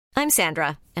I'm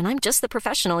Sandra, and I'm just the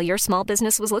professional your small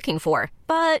business was looking for.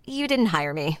 But you didn't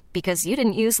hire me because you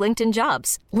didn't use LinkedIn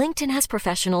Jobs. LinkedIn has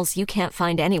professionals you can't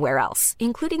find anywhere else,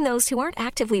 including those who aren't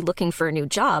actively looking for a new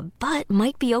job, but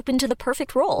might be open to the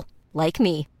perfect role, like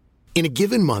me. In a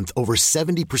given month, over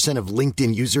 70% of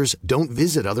LinkedIn users don't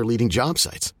visit other leading job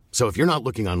sites. So if you're not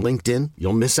looking on LinkedIn,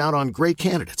 you'll miss out on great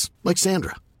candidates like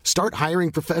Sandra. Start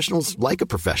hiring professionals like a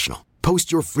professional. Post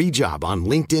your free job on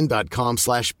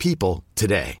linkedin.com/people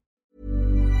today.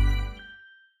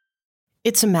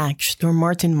 It's a Match door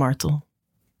Martin Martel.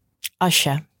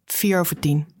 Asja,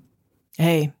 9:04.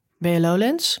 Hey, ben je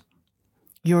Lowlands?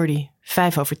 Jordi,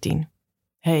 5:10.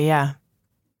 Hey, ja.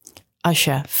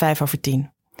 Asja,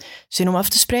 5:10. Zin om af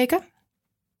te spreken?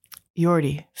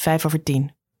 Jordi,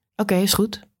 5:10. Oké, is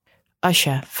goed.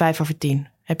 Asja, 5:10.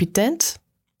 Heb je tent?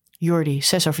 Jordi,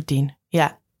 6:10.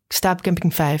 Ja, ik sta op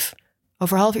camping 5.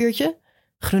 Over half uurtje?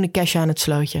 Groene Kesha aan het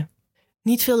slootje.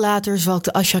 Niet veel later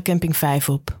zwalkte Asja camping 5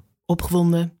 op.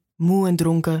 Opgewonden, moe en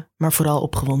dronken, maar vooral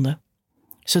opgewonden.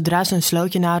 Zodra ze een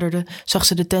slootje naderde, zag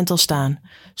ze de tent al staan.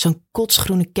 Zo'n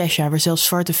kotsgroene Kesha waar zelfs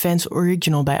zwarte fans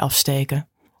original bij afsteken.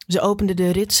 Ze opende de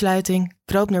ritsluiting,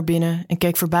 kroop naar binnen en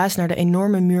keek verbaasd naar de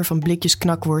enorme muur van blikjes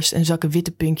knakworst en zakken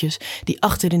witte puntjes die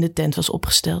achter in de tent was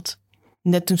opgesteld.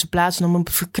 Net toen ze plaatsnam op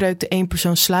het verkreukte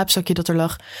eenpersoons slaapzakje dat er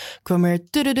lag, kwam er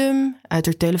tududum uit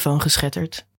haar telefoon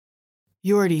geschetterd.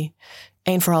 Jordi,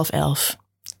 11:45.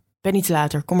 Ben iets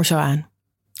later, kom er zo aan.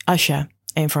 Asja,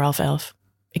 11:45.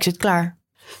 Ik zit klaar.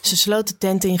 Ze sloot de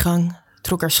tentingang,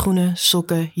 trok haar schoenen,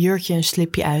 sokken, jurkje en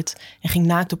slipje uit en ging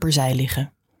naakt op haar zij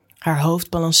liggen. Haar hoofd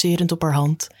balancerend op haar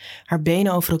hand, haar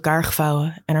benen over elkaar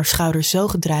gevouwen en haar schouders zo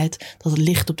gedraaid dat het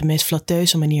licht op de meest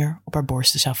flatteuze manier op haar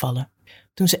borsten zou vallen.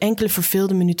 Toen ze enkele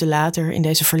verveelde minuten later in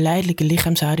deze verleidelijke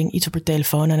lichaamshouding iets op haar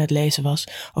telefoon aan het lezen was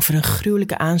over een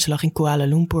gruwelijke aanslag in Kuala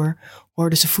Lumpur,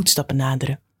 hoorde ze voetstappen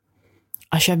naderen.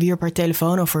 Asja wierp haar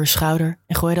telefoon over haar schouder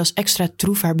en gooide als extra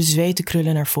troef haar bezweten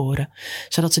krullen naar voren,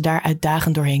 zodat ze daar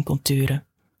uitdagend doorheen kon turen.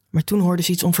 Maar toen hoorde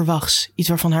ze iets onverwachts, iets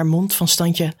waarvan haar mond van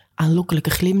standje aanlokkelijke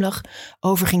glimlach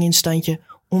overging in standje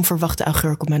onverwachte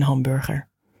augurk op mijn hamburger.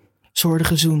 Ze hoorde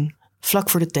gezoen, vlak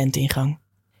voor de tentingang.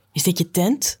 Is dit je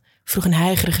tent? Vroeg een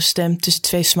hijgerige stem tussen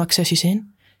 2 smaksessies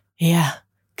in. Ja,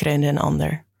 kreunde een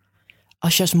ander.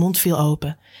 Asja's mond viel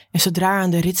open en zodra aan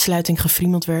de ritsluiting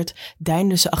gefriemeld werd,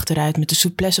 deinde ze achteruit met de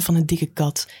souplesse van een dikke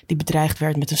kat die bedreigd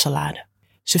werd met een salade.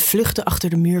 Ze vluchtte achter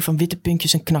de muur van witte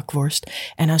puntjes en knakworst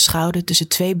en aanschouwde tussen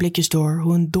 2 blikjes door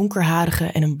hoe een donkerharige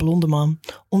en een blonde man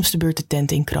om de beurt de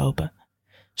tent inkropen.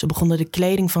 Ze begonnen de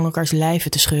kleding van elkaars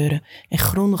lijven te scheuren en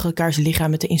grondig elkaars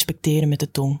lichamen te inspecteren met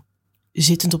de tong.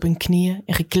 Zittend op hun knieën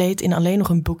en gekleed in alleen nog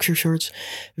hun boxershorts,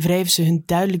 wreven ze hun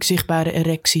duidelijk zichtbare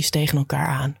erecties tegen elkaar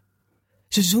aan.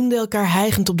 Ze zoenden elkaar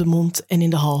hijgend op de mond en in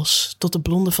de hals, tot de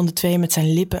blonde van de 2 met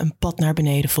zijn lippen een pad naar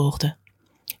beneden volgde.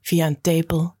 Via een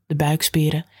tepel, de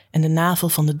buikspieren en de navel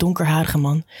van de donkerharige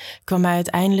man kwam hij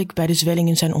uiteindelijk bij de zwelling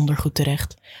in zijn ondergoed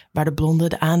terecht, waar de blonde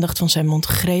de aandacht van zijn mond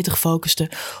gretig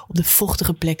focuste op de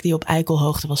vochtige plek die op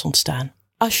eikelhoogte was ontstaan.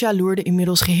 Asja loerde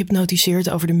inmiddels gehypnotiseerd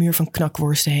over de muur van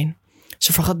knakworsten heen.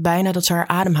 Ze vergat bijna dat ze haar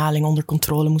ademhaling onder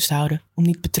controle moest houden om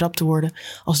niet betrapt te worden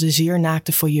als de zeer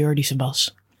naakte voyeur die ze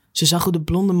was. Ze zag hoe de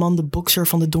blonde man de bokser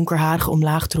van de donkerharige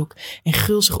omlaag trok en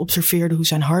gulzig observeerde hoe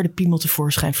zijn harde piemel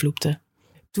tevoorschijn vloepte.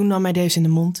 Toen nam hij deze in de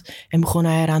mond en begon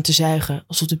hij eraan te zuigen,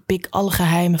 alsof de pik alle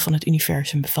geheimen van het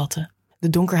universum bevatte. De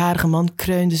donkerharige man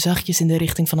kreunde zachtjes in de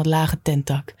richting van het lage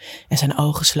tentdak en zijn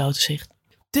ogen sloten zich.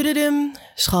 Tududum,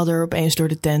 schalde er opeens door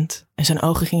de tent en zijn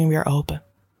ogen gingen weer open.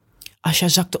 Asja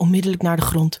zakte onmiddellijk naar de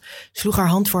grond, sloeg haar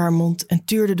hand voor haar mond en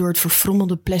tuurde door het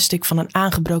verfrommelde plastic van een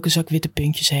aangebroken zak witte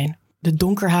puntjes heen. De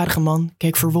donkerharige man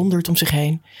keek verwonderd om zich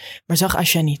heen, maar zag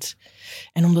Asja niet.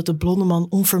 En omdat de blonde man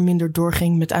onverminderd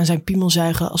doorging met aan zijn piemel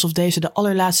zuigen alsof deze de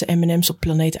allerlaatste M&M's op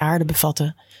planeet Aarde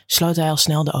bevatte, sloot hij al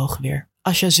snel de ogen weer.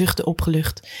 Asja zuchtte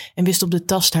opgelucht en wist op de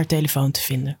tast haar telefoon te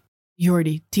vinden.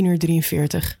 Jordi,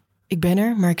 10:43. Ik ben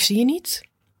er, maar ik zie je niet.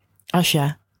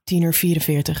 Asja,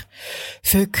 10:44.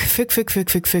 Fuck.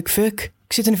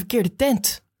 Ik zit in de verkeerde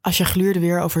tent. Asja gluurde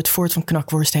weer over het fort van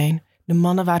knakworst heen. De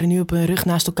mannen waren nu op hun rug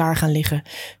naast elkaar gaan liggen,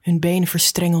 hun benen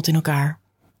verstrengeld in elkaar.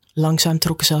 Langzaam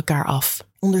trokken ze elkaar af.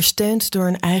 Ondersteund door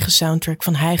een eigen soundtrack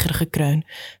van hijgerige kreun,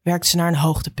 werkten ze naar een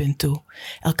hoogtepunt toe,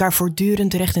 elkaar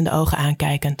voortdurend recht in de ogen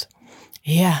aankijkend.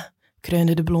 Ja,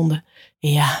 kreunde de blonde.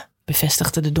 Ja,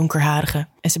 bevestigde de donkerharige.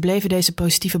 En ze bleven deze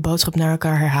positieve boodschap naar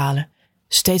elkaar herhalen.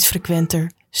 Steeds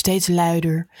frequenter, steeds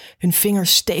luider, hun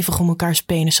vingers stevig om elkaars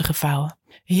penissen gevouwen.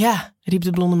 Ja, riep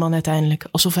de blonde man uiteindelijk,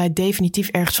 alsof hij definitief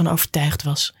ergens van overtuigd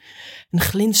was. Een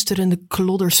glinsterende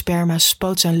klodder sperma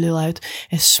spoot zijn lul uit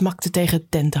en smakte tegen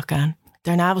het tentdak aan.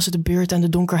 Daarna was het de beurt aan de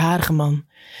donkerharige man.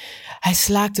 Hij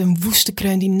slaakte een woeste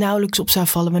kreun die nauwelijks op zou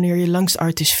vallen wanneer je langs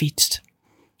Artis fietst.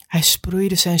 Hij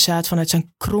sproeide zijn zaad vanuit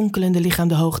zijn kronkelende lichaam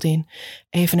de hoogte in,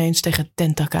 eveneens tegen het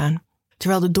tentdak aan.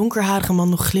 Terwijl de donkerharige man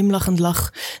nog glimlachend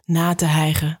lag na te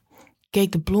hijgen,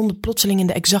 keek de blonde plotseling in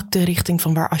de exacte richting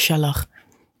van waar Asja lag.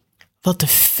 What the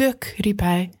fuck, riep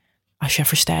hij. Asja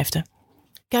verstijfde.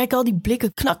 Kijk al die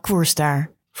blikken knakworst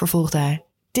daar, vervolgde hij.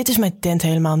 Dit is mijn tent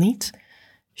helemaal niet.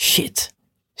 Shit,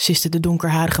 siste de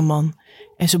donkerharige man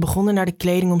en ze begonnen naar de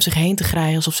kleding om zich heen te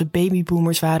graaien alsof ze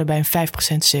babyboomers waren bij een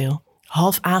 5% sale.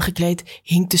 Half aangekleed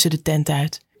hinkte ze de tent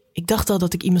uit. Ik dacht al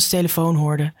dat ik iemands telefoon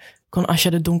hoorde, kon Asja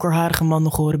de donkerharige man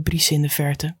nog horen briesen in de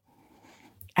verte.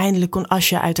 Eindelijk kon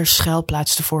Asja uit haar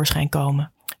schuilplaats tevoorschijn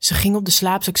komen. Ze ging op de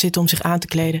slaapzak zitten om zich aan te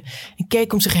kleden en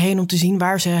keek om zich heen om te zien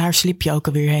waar ze haar slipje ook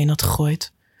alweer heen had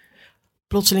gegooid.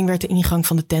 Plotseling werd de ingang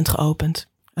van de tent geopend.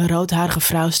 Een roodharige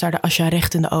vrouw staarde Asja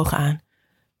recht in de ogen aan.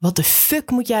 Wat de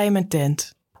fuck moet jij in mijn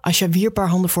tent? Asja wierp haar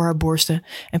handen voor haar borsten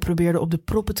en probeerde op de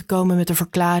proppen te komen met een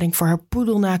verklaring voor haar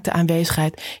poedelnaakte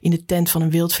aanwezigheid in de tent van een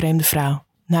wildvreemde vrouw.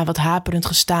 Na wat haperend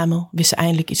gestamel wist ze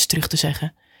eindelijk iets terug te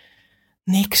zeggen.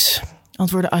 Niks,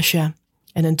 antwoordde Asja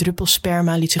en een druppel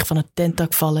sperma liet zich van het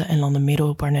tentdak vallen en landde midden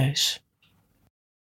op haar neus.